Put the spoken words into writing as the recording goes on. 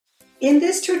In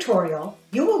this tutorial,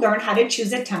 you will learn how to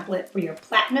choose a template for your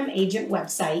Platinum Agent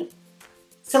website,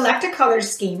 select a color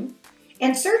scheme,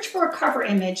 and search for a cover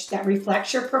image that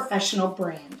reflects your professional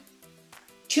brand.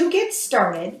 To get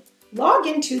started, log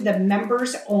into the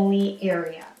Members Only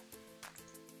area.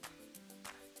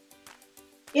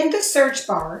 In the search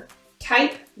bar,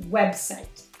 type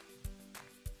Website.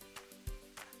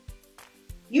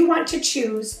 You want to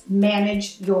choose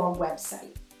Manage Your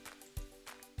Website.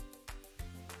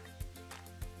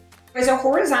 There's a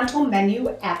horizontal menu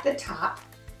at the top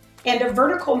and a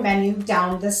vertical menu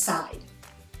down the side.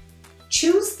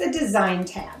 Choose the Design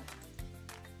tab.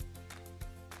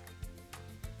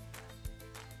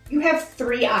 You have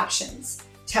three options: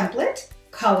 template,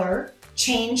 color,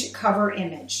 change cover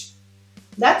image.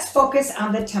 Let's focus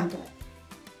on the template.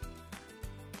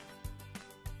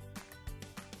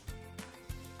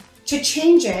 To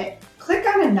change it, click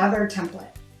on another template.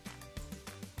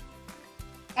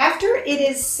 After it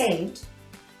is saved,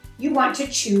 you want to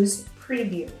choose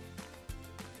Preview.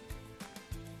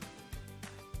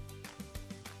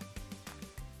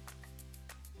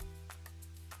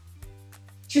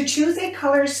 To choose a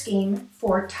color scheme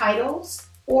for titles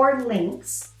or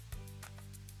links,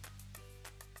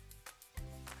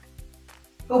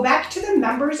 go back to the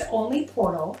Members Only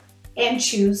portal and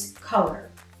choose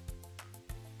Color.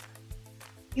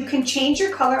 You can change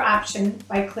your color option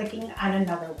by clicking on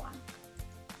another one.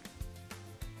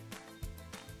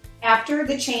 After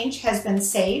the change has been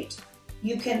saved,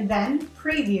 you can then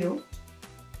preview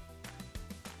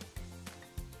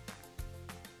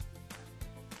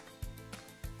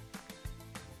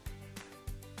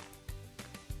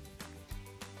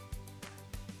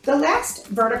The last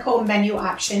vertical menu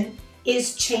option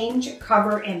is Change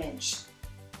Cover Image.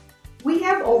 We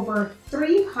have over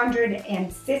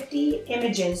 350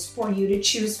 images for you to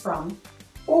choose from,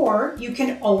 or you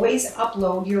can always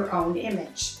upload your own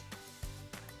image.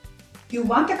 You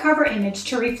want the cover image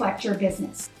to reflect your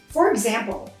business. For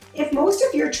example, if most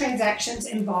of your transactions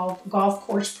involve golf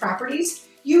course properties,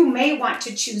 you may want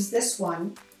to choose this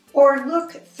one or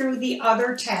look through the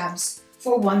other tabs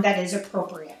for one that is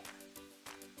appropriate.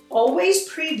 Always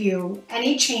preview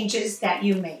any changes that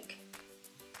you make.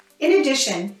 In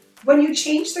addition, when you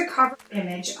change the cover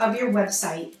image of your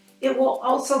website, it will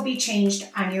also be changed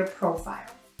on your profile.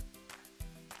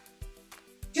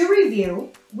 To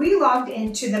review, we logged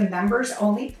into the Members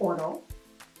Only portal,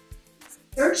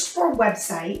 searched for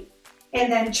Website,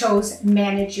 and then chose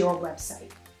Manage Your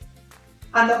Website.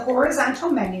 On the horizontal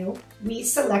menu, we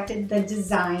selected the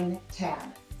Design tab,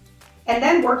 and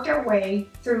then worked our way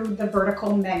through the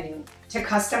vertical menu to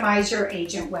customize your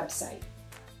agent website.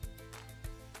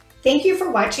 Thank you for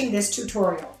watching this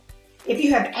tutorial. If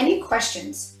you have any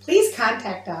questions, please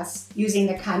contact us using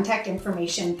the contact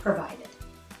information provided.